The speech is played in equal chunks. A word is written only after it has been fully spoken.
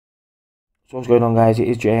So what's going on, guys? It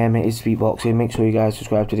is JM, it is Speedboxing. Make sure you guys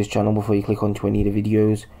subscribe to this channel before you click onto any of the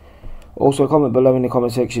videos. Also comment below in the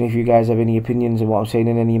comment section if you guys have any opinions on what I'm saying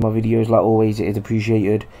in any of my videos. Like always, it is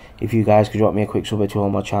appreciated if you guys could drop me a quick sub or two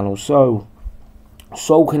on my channel. So,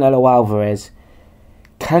 Saul Canelo Alvarez,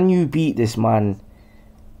 can you beat this man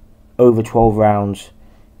over 12 rounds?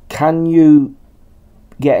 Can you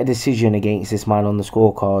get a decision against this man on the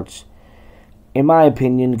scorecards? In my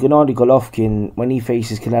opinion, Gennady Golovkin, when he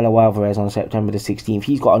faces Canelo Alvarez on September the 16th,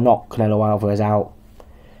 he's got to knock Canelo Alvarez out.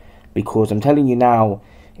 Because I'm telling you now,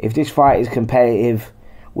 if this fight is competitive,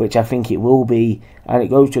 which I think it will be, and it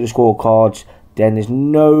goes to the scorecards, then there's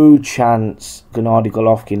no chance Gennady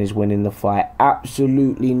Golovkin is winning the fight.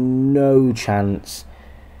 Absolutely no chance.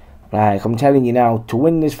 Like, I'm telling you now, to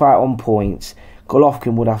win this fight on points,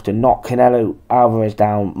 Golovkin would have to knock Canelo Alvarez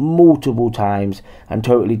down multiple times and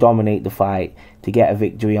totally dominate the fight to get a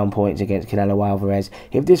victory on points against Canelo Alvarez.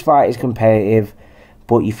 If this fight is competitive,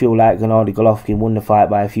 but you feel like Gennady Golovkin won the fight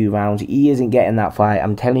by a few rounds, he isn't getting that fight.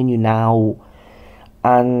 I'm telling you now.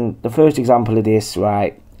 And the first example of this,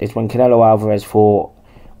 right, is when Canelo Alvarez fought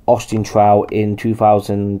Austin Trout in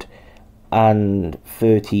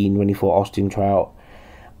 2013, when he fought Austin Trout.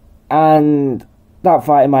 And that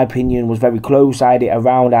fight, in my opinion, was very close. I had it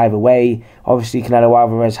around either way. Obviously, Canelo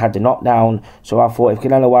Alvarez had the knockdown, so I thought if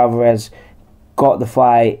Canelo Alvarez got the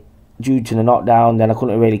fight due to the knockdown, then I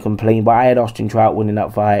couldn't really complain. But I had Austin Trout winning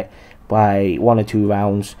that fight by 1 or 2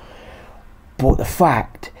 rounds. But the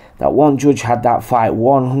fact that one judge had that fight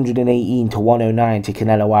 118 to 109 to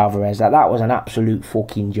Canelo Alvarez, that was an absolute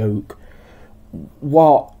fucking joke.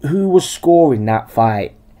 What? Who was scoring that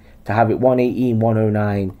fight to have it 118,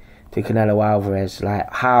 109? To Canelo Alvarez? Like,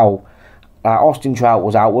 how? Austin Trout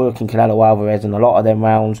was outworking Canelo Alvarez in a lot of them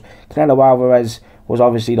rounds. Canelo Alvarez was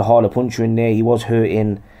obviously the harder puncher in there. He was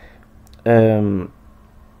hurting Austin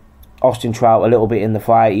Trout a little bit in the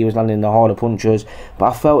fight. He was landing the harder punches, but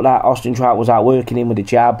I felt like Austin Trout was outworking him with a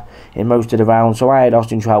jab in most of the rounds, so I had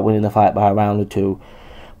Austin Trout winning the fight by a round or 2.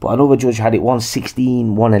 But another judge had it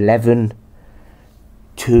 116, 111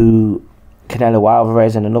 to Canelo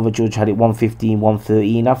Alvarez, and another judge had it 115,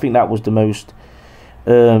 113. I think that was the most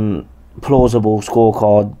plausible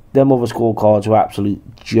scorecard. Them other scorecards were absolute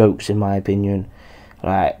jokes, in my opinion.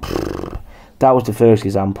 Like, that was the first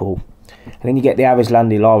example. And then you get the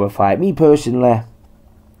Arislandy Lara fight. Me personally,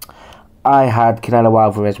 I had Canelo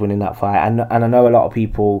Alvarez winning that fight, and I know a lot of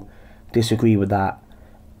people disagree with that,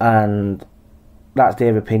 and that's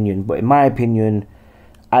their opinion. But in my opinion,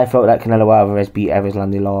 I felt that Canelo Alvarez beat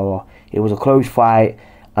Arislandy Lara. It was a close fight,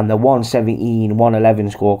 and the 117,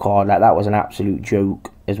 111 scorecard, that was an absolute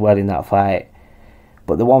joke as well in that fight.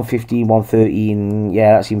 But the 115, 113,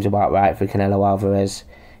 yeah, that seems about right for Canelo Alvarez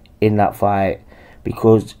in that fight.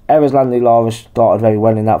 Because Arislandy Lara started very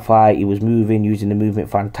well in that fight. He was moving, using the movement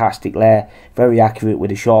fantastically, very accurate with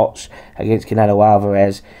the shots against Canelo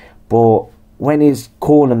Alvarez. But when his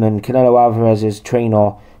cornerman, Canelo Alvarez's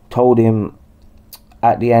trainer, told him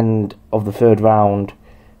at the end of the 3rd round,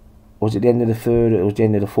 was it the end of the 3rd? It was the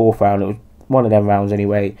end of the 4th round. It was one of them rounds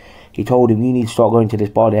anyway. He told him, you need to start going to this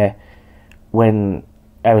body when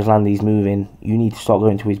Arislandy's moving. You need to start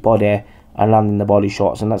going to his body and landing the body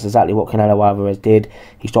shots. And that's exactly what Canelo Alvarez did.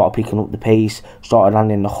 He started picking up the pace, started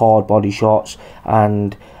landing the hard body shots.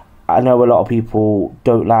 And I know a lot of people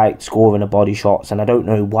don't like scoring the body shots, and I don't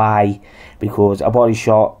know why. Because a body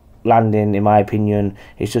shot landing, in my opinion,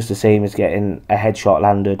 is just the same as getting a headshot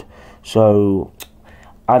landed. So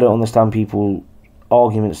I don't understand people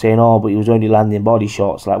arguments saying, oh, but he was only landing body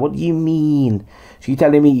shots. Like, what do you mean? So you're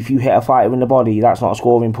telling me if you hit a fighter in the body, that's not a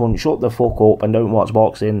scoring punch? Shut the fuck up and don't watch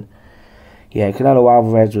boxing. Yeah, Canelo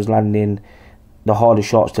Alvarez was landing the hardest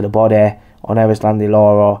shots to the body on Arislandy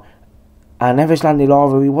Lara. And Arislandy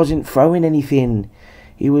Lara, he wasn't throwing anything.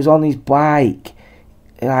 He was on his bike.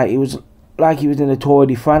 Like, it was like he was in the Tour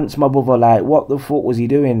de France, my brother. Like, what the fuck was he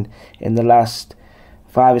doing in the last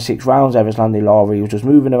 5 or 6 rounds? Arislandy Lara, he was just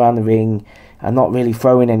moving around the ring and not really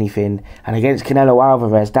throwing anything. And against Canelo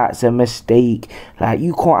Alvarez, that's a mistake. Like,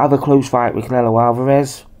 you can't have a close fight with Canelo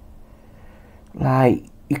Alvarez. Like,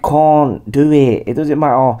 you can't do it. It doesn't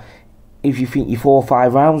matter if you think you're 4 or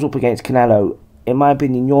 5 rounds up against Canelo. In my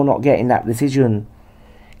opinion, you're not getting that decision.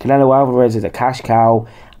 Canelo Alvarez is a cash cow,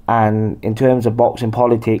 and in terms of boxing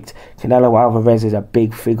politics, Canelo Alvarez is a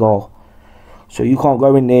big figure. So you can't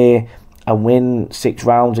go in there and win 6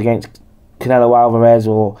 rounds against Canelo Alvarez,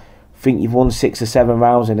 or think you've won 6 or 7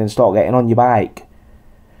 rounds and then start getting on your bike,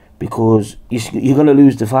 because you're going to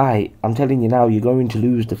lose the fight. I'm telling you now, you're going to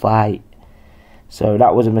lose the fight. So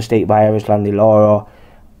that was a mistake by Arislandy Lara.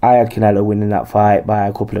 I had Canelo winning that fight by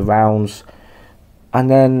a couple of rounds. And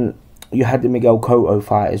then you had the Miguel Cotto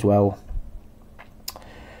fight as well.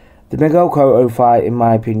 The Miguel Cotto fight, in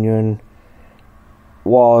my opinion,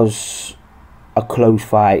 was a close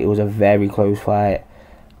fight. It was a very close fight.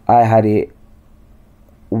 I had it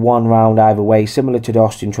 1 round either way, similar to the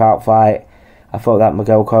Austin Trout fight. I felt that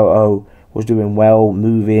Miguel Cotto was doing well,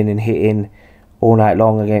 moving and hitting all night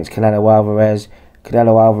long against Canelo Alvarez.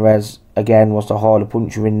 Canelo Alvarez, again, was the harder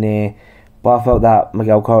puncher in there. But I felt that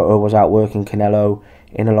Miguel Cotto was outworking Canelo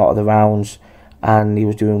in a lot of the rounds. And he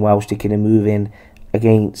was doing well, sticking and moving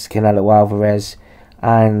against Canelo Alvarez.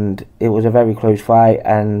 And it was a very close fight.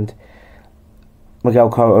 And Miguel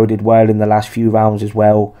Cotto did well in the last few rounds as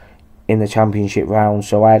well, in the championship round.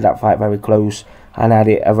 So I had that fight very close. And had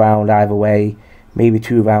it a round either way, maybe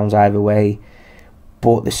 2 rounds either way.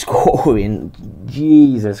 But the scoring,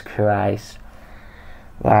 Jesus Christ.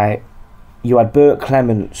 Like, you had Burt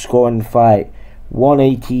Clement scoring the fight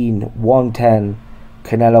 118, 110,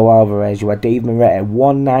 Canelo Alvarez. You had Dave Moretta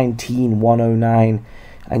 119, 109.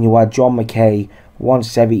 And you had John McKay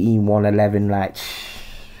 117, 111. Like,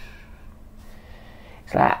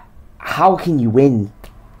 it's like, how can you win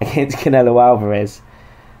against Canelo Alvarez?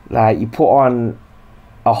 Like, you put on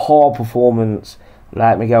a hard performance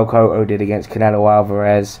like Miguel Cotto did against Canelo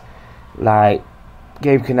Alvarez. Like,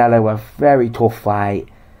 gave Canelo a very tough fight.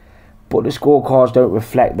 But the scorecards don't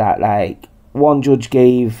reflect that. Like, one judge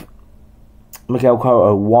gave Miguel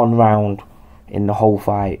Cotto 1 round in the whole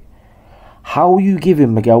fight. How are you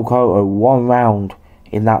giving Miguel Cotto 1 round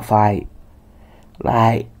in that fight?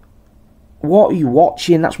 Like, what are you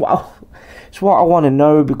watching? That's what I want to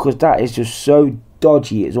know, because that is just so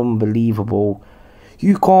dodgy. It's unbelievable.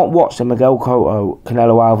 You can't watch the Miguel Cotto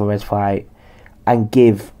Canelo Alvarez fight and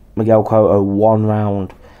give Miguel Cotto 1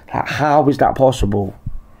 round. Like, how is that possible?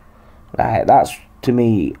 Like, that's, to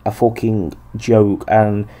me, a fucking joke.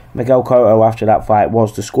 And Miguel Cotto, after that fight,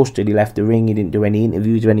 was disgusted. He left the ring. He didn't do any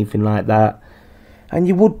interviews or anything like that. And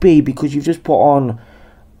you would be, because you've just put on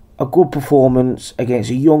a good performance against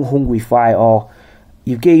a young, hungry fighter.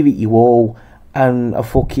 You gave it you all. And a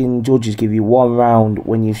fucking judges give you 1 round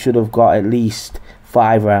when you should have got at least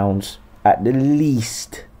 5 rounds. At the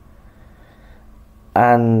least.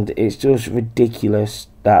 And it's just ridiculous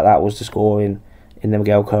that that was the scoring in the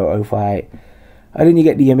Miguel Cotto fight. And then you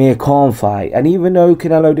get the Amir Khan fight. And even though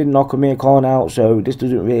Canelo didn't knock Amir Khan out, so this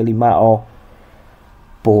doesn't really matter.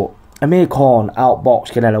 But Amir Khan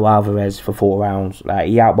outboxed Canelo Alvarez for 4 rounds. Like,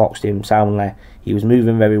 he outboxed him soundly. He was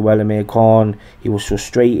moving very well, Amir Khan. He was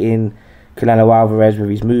frustrating Canelo Alvarez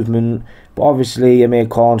with his movement. But obviously, Amir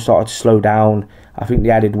Khan started to slow down. I think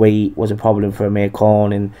the added weight was a problem for Amir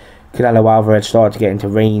Khan. And Canelo Alvarez started to get into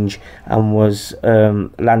range and was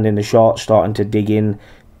landing the shots, starting to dig in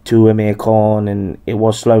to Amir Khan, and it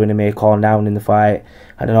was slowing Amir Khan down in the fight.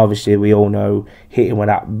 And then obviously we all know, hitting with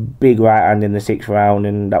that big right hand in the 6th round,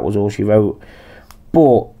 and that was all she wrote.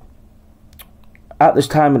 But at this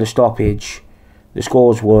time of the stoppage, the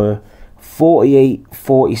scores were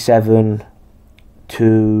 48-47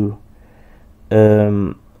 to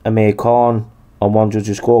Amir Khan on one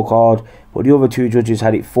judge's scorecard, but the other 2 judges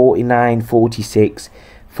had it 49-46,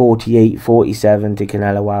 48-47 to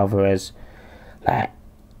Canelo Alvarez. Like,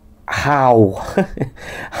 how?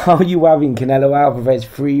 How are you having Canelo Alvarez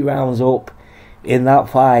 3 rounds up in that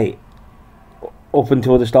fight up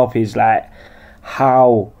until the stoppage? Like,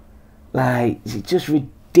 how? Like, it's just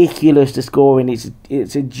ridiculous, the scoring.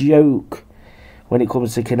 It's a joke when it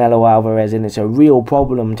comes to Canelo Alvarez, and it's a real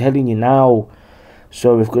problem, I'm telling you now.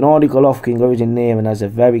 So if Gennady Golovkin goes in there and has a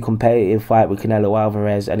very competitive fight with Canelo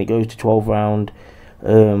Alvarez and it goes to 12 round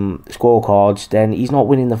scorecards, then he's not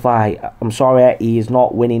winning the fight. I'm sorry, he is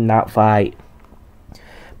not winning that fight,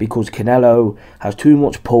 because Canelo has too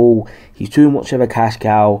much pull, he's too much of a cash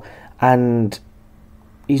cow, and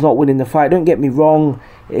he's not winning the fight. Don't get me wrong,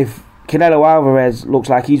 if Canelo Alvarez looks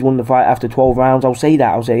like he's won the fight after 12 rounds, I'll say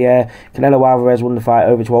that. I'll say, yeah, Canelo Alvarez won the fight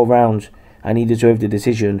over 12 rounds and he deserved the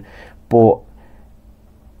decision. But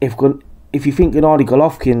if you think Gennady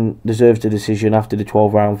Golovkin deserves the decision after the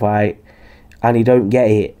 12 round fight and he don't get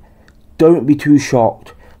it, don't be too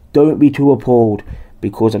shocked, don't be too appalled,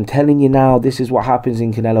 because I'm telling you now, this is what happens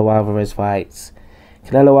in Canelo Alvarez fights.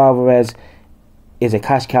 Canelo Alvarez is a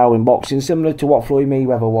cash cow in boxing, similar to what Floyd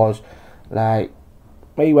Mayweather was. Like,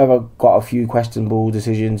 Mayweather got a few questionable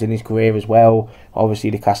decisions in his career as well.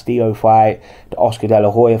 Obviously the Castillo fight, the Oscar De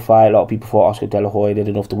La Hoya fight. A lot of people thought Oscar De La Hoya did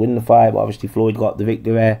enough to win the fight, but obviously Floyd got the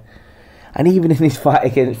victory. And even in his fight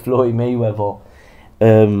against Floyd Mayweather,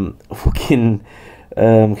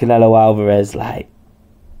 Canelo Alvarez, like,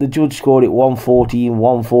 the judge scored it 114,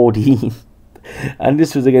 114. And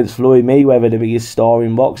this was against Floyd Mayweather, the biggest star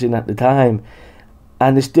in boxing at the time.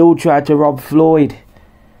 and they still tried to rob Floyd.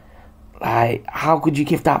 Like, how could you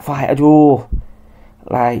give that fight a draw?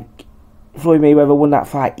 Like, Floyd Mayweather won that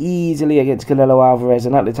fight easily against Canelo Alvarez,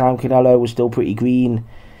 and at the time Canelo was still pretty green.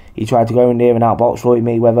 He tried to go in there and outbox Floyd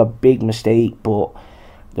Mayweather, big mistake. But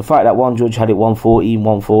the fact that one judge had it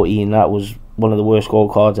 114, that was one of the worst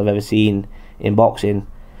scorecards I've ever seen in boxing.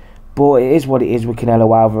 But it is what it is with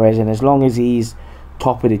Canelo Alvarez, and as long as he's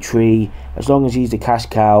top of the tree, as long as he's the cash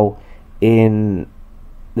cow in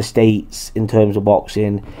the States in terms of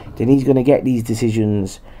boxing, then he's going to get these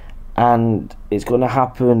decisions, and it's going to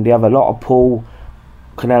happen. They have a lot of pull,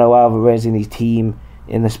 Canelo Alvarez and his team,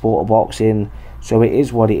 in the sport of boxing, so it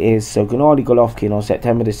is what it is. So Gennady Golovkin on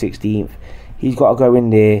September the 16th, he's got to go in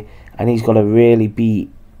there and he's got to really beat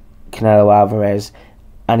Canelo Alvarez,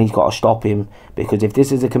 and he's got to stop him, because if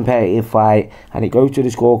this is a competitive fight and it goes to the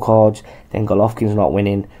scorecards, then Golovkin's not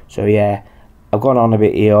winning. So yeah, I've gone on a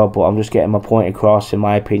bit here, but I'm just getting my point across in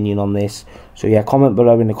my opinion on this. So yeah, comment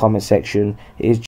below in the comment section. It is